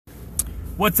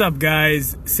What's up,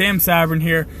 guys? Sam Sabrin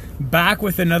here, back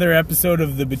with another episode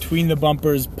of the Between the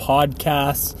Bumpers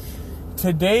podcast.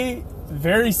 Today,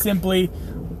 very simply,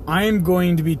 I am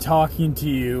going to be talking to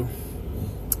you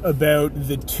about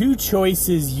the two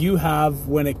choices you have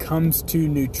when it comes to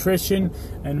nutrition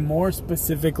and more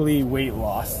specifically weight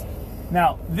loss.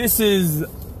 Now, this is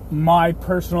my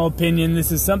personal opinion.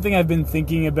 This is something I've been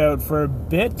thinking about for a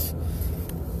bit,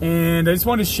 and I just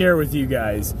want to share it with you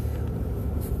guys.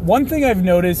 One thing I've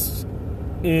noticed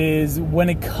is when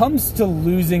it comes to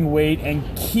losing weight and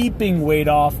keeping weight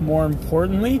off, more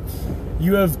importantly,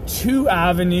 you have two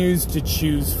avenues to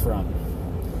choose from.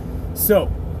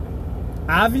 So,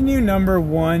 avenue number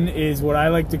one is what I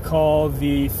like to call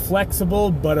the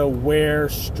flexible but aware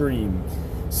stream.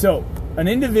 So, an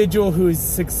individual who is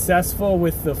successful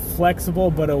with the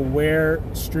flexible but aware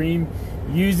stream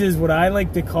uses what I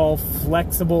like to call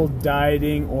flexible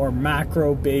dieting or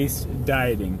macro-based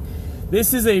dieting.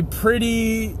 This is a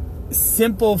pretty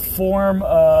simple form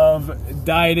of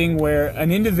dieting where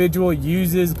an individual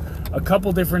uses a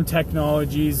couple different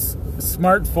technologies,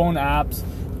 smartphone apps,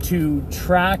 to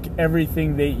track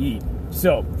everything they eat.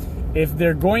 So, if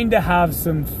they're going to have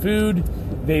some food,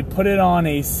 they put it on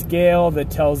a scale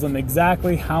that tells them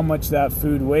exactly how much that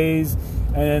food weighs,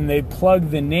 and then they plug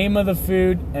the name of the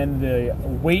food and the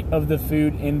weight of the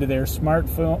food into their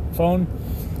smartphone,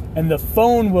 and the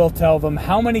phone will tell them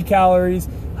how many calories,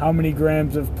 how many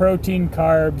grams of protein,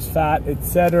 carbs, fat,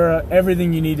 etc.,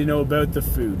 everything you need to know about the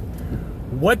food.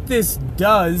 What this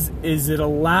does is it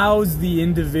allows the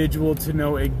individual to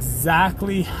know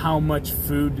exactly how much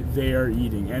food they are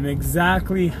eating and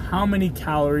exactly how many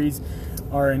calories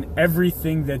are in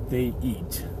everything that they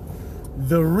eat.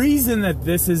 The reason that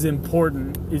this is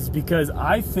important is because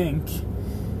I think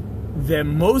that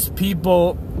most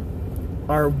people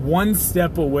are one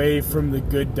step away from the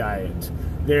good diet.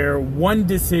 They're one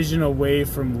decision away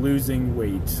from losing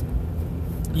weight.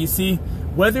 You see,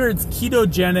 whether it's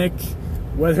ketogenic,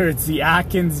 whether it's the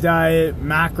Atkins diet,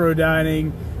 macro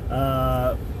dieting,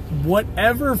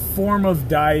 whatever form of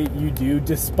diet you do,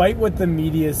 despite what the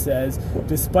media says,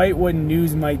 despite what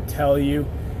news might tell you,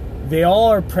 they all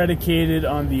are predicated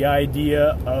on the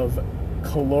idea of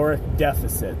caloric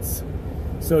deficits.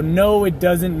 So no, it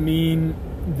doesn't mean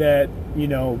that,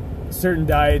 certain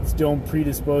diets don't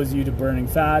predispose you to burning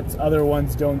fats, other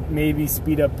ones don't maybe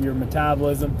speed up your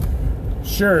metabolism.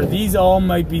 Sure, these all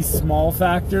might be small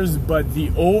factors, but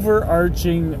the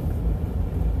overarching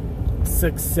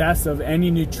success of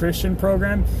any nutrition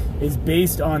program is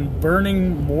based on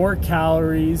burning more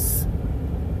calories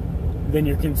than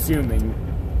you're consuming,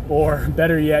 or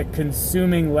better yet,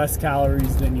 consuming less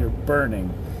calories than you're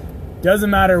burning.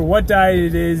 Doesn't matter what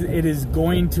diet it is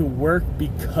going to work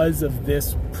because of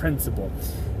this principle.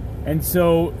 And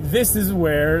so this is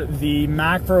where the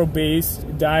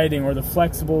macro-based dieting or the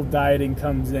flexible dieting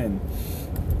comes in.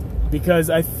 Because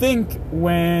I think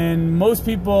when most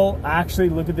people actually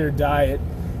look at their diet,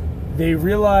 they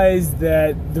realize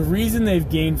that the reason they've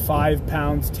gained 5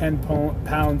 pounds, 10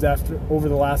 pounds over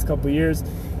the last couple of years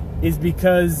is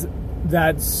because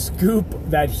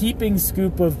that heaping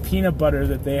scoop of peanut butter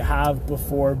that they have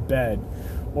before bed,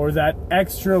 or that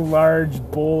extra large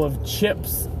bowl of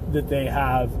chips that they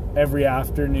have every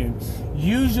afternoon.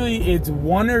 Usually it's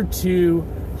one or two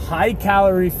high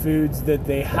calorie foods that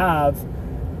they have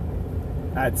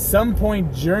at some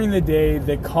point during the day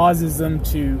that causes them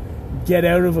to get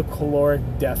out of a caloric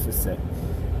deficit.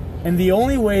 And the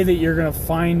only way that you're going to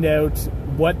find out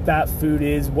what that food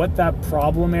is, what that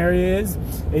problem area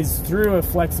is through a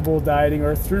flexible dieting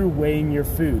or through weighing your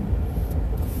food.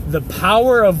 The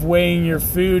power of weighing your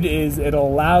food is it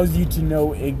allows you to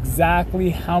know exactly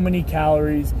how many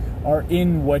calories are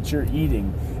in what you're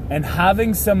eating. And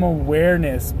having some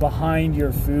awareness behind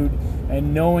your food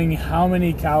and knowing how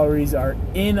many calories are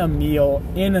in a meal,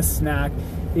 in a snack,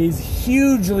 is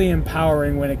hugely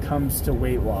empowering when it comes to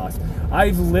weight loss.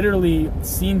 I've literally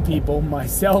seen people,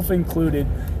 myself included,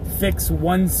 fix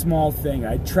one small thing.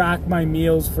 I track my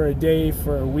meals for a day,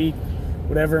 for a week,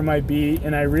 whatever it might be,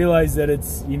 and I realize that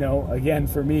it's, again,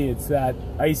 for me, it's that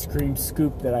ice cream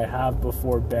scoop that I have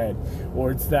before bed,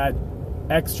 or it's that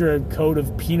extra coat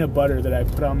of peanut butter that I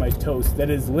put on my toast that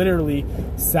is literally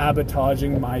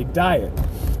sabotaging my diet.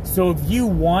 So if you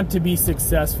want to be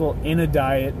successful in a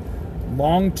diet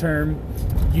long term,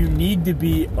 you need to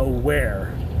be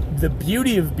aware. The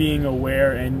beauty of being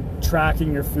aware and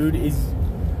tracking your food is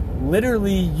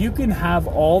literally you can have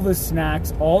all the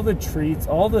snacks, all the treats,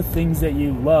 all the things that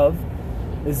you love,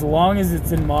 as long as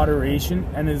it's in moderation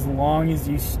and as long as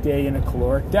you stay in a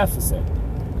caloric deficit.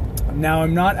 Now,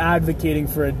 I'm not advocating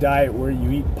for a diet where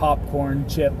you eat popcorn,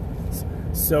 chips,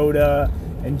 soda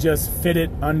and just fit it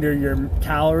under your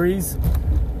calories.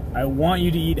 I want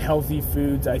you to eat healthy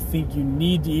foods. I think you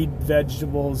need to eat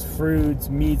vegetables, fruits,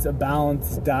 meats, a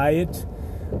balanced diet.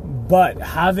 But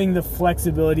having the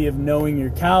flexibility of knowing your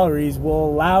calories will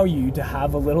allow you to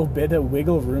have a little bit of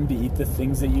wiggle room to eat the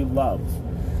things that you love.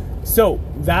 So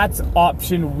that's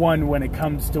option one when it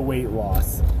comes to weight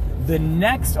loss. The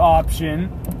next option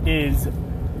is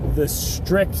the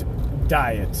strict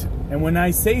diet. And when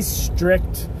I say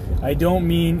strict, I don't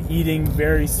mean eating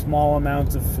very small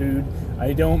amounts of food.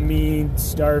 I don't mean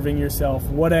starving yourself.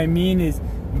 What I mean is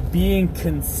being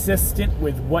consistent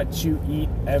with what you eat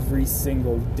every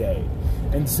single day.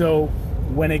 And so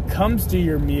when it comes to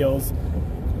your meals,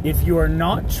 if you are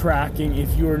not tracking,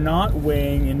 if you are not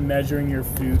weighing and measuring your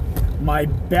food, my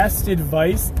best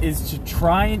advice is to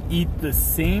try and eat the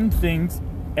same things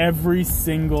every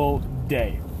single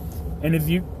day. And if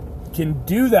you can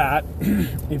do that,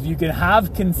 if you can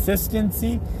have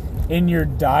consistency in your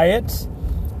diet,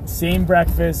 same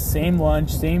breakfast, same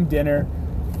lunch, same dinner,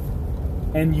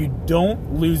 and you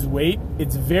don't lose weight,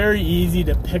 it's very easy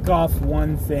to pick off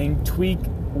one thing, tweak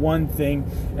one thing,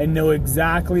 and know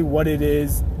exactly what it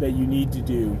is that you need to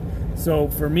do. So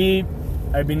for me,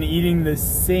 I've been eating the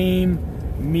same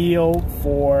meal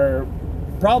for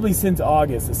probably since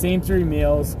August, the same 3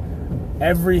 meals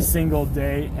every single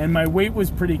day, and my weight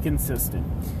was pretty consistent.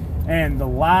 And the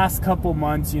last couple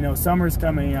months, summer's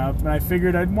coming up, and I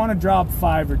figured I'd want to drop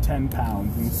 5 or 10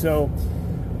 pounds. And so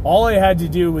all I had to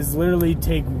do was literally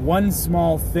take one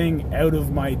small thing out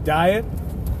of my diet.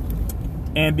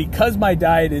 And because my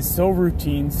diet is so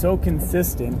routine, so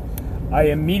consistent, I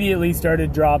immediately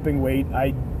started dropping weight.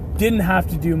 I didn't have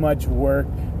to do much work.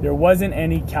 There wasn't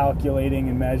any calculating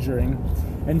and measuring.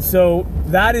 And so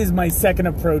that is my second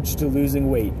approach to losing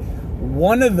weight.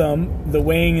 One of them, the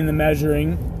weighing and the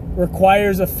measuring,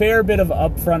 requires a fair bit of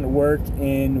upfront work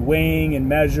in weighing and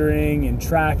measuring and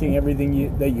tracking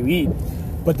everything that you eat.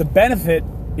 But the benefit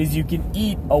is you can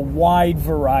eat a wide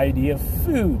variety of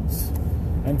foods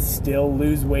and still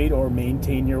lose weight or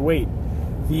maintain your weight.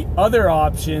 The other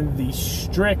option, the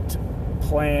strict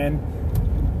plan,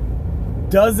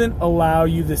 doesn't allow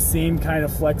you the same kind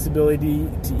of flexibility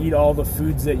to eat all the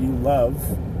foods that you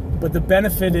love. But the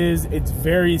benefit is it's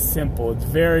very simple. It's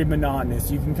very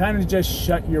monotonous. You can kind of just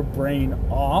shut your brain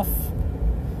off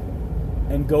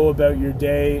and go about your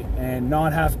day and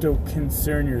not have to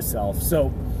concern yourself. So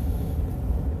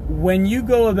when you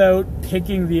go about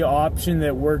picking the option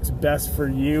that works best for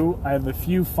you, I have a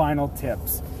few final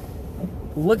tips.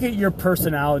 Look at your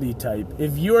personality type.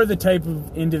 If you are the type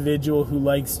of individual who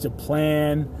likes to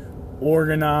plan,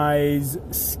 organize,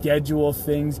 schedule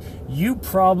things, you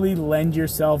probably lend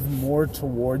yourself more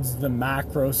towards the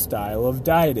macro style of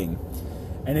dieting.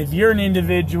 And if you're an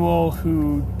individual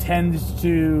who tends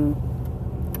to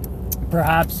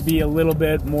perhaps be a little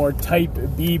bit more type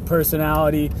B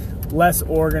personality, less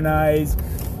organized,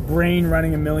 brain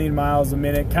running a million miles a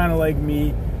minute, kind of like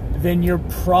me, then you're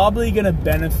probably going to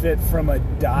benefit from a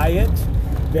diet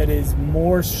that is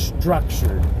more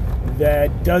structured,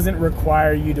 that doesn't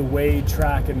require you to weigh,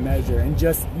 track, and measure, and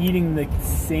just eating the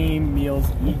same meals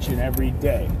each and every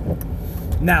day.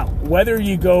 Now, whether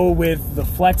you go with the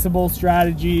flexible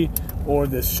strategy or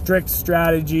the strict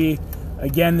strategy,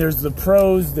 again, there's the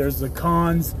pros, there's the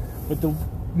cons, but the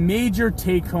major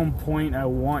take-home point I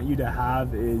want you to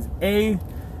have is, A,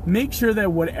 make sure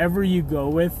that whatever you go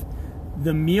with,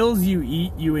 the meals you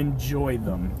eat, you enjoy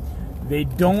them. They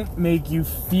don't make you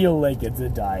feel like it's a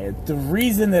diet. The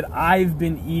reason that I've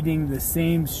been eating the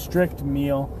same strict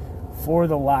meal for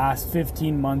the last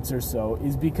 15 months or so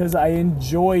is because I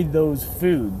enjoy those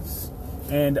foods.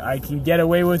 And I can get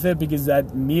away with it because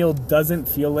that meal doesn't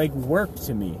feel like work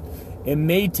to me. It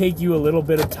may take you a little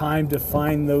bit of time to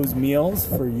find those meals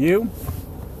for you.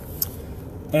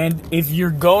 And if you're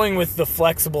going with the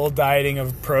flexible dieting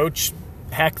approach,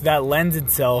 heck, that lends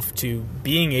itself to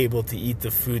being able to eat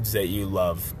the foods that you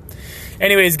love.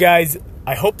 Anyways, guys,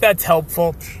 I hope that's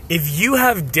helpful. If you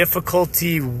have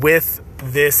difficulty with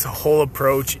this whole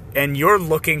approach and you're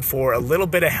looking for a little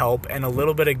bit of help and a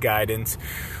little bit of guidance,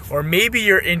 or maybe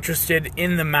you're interested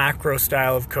in the macro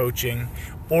style of coaching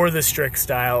or the strict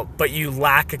style, but you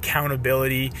lack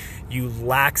accountability, you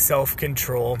lack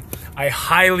self-control, I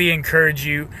highly encourage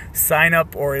you sign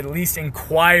up or at least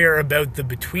inquire about the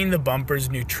Between the Bumpers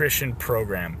nutrition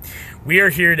program. We are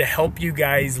here to help you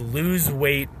guys lose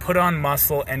weight, put on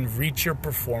muscle, and reach your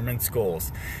performance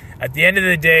goals. At the end of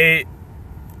the day,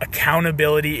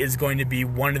 accountability is going to be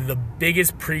one of the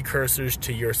biggest precursors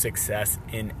to your success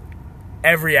in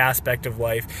every aspect of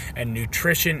life, and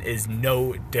nutrition is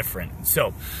no different.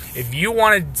 So if you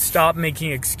want to stop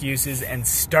making excuses and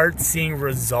start seeing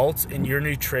results in your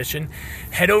nutrition,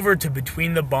 head over to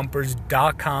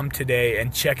BetweenTheBumpers.com today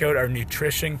and check out our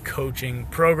nutrition coaching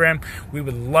program. We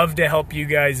would love to help you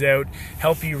guys out,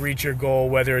 help you reach your goal,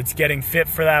 whether it's getting fit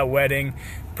for that wedding,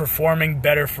 performing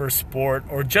better for sport,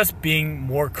 or just being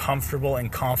more comfortable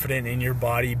and confident in your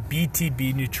body.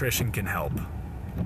 BTB Nutrition can help.